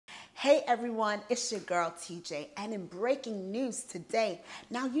Hey everyone, it's your girl TJ, and in breaking news today,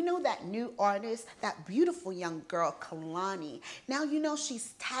 now you know that new artist, that beautiful young girl Kehlani. Now you know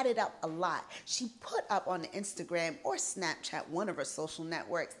she's tatted up a lot. She put up on Instagram or Snapchat, one of her social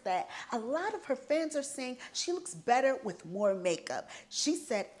networks, that a lot of her fans are saying she looks better with more makeup. She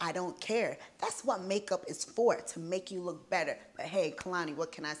said, I don't care. That's what makeup is for, to make you look better. But hey, Kehlani,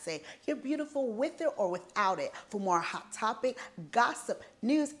 what can I say? You're beautiful with it or without it. For more hot topic, gossip,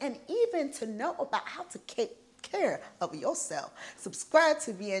 news, and even to know about how to take care of yourself, subscribe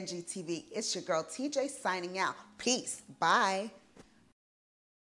to BnGTV. It's your girl TJ signing out. Peace. Bye.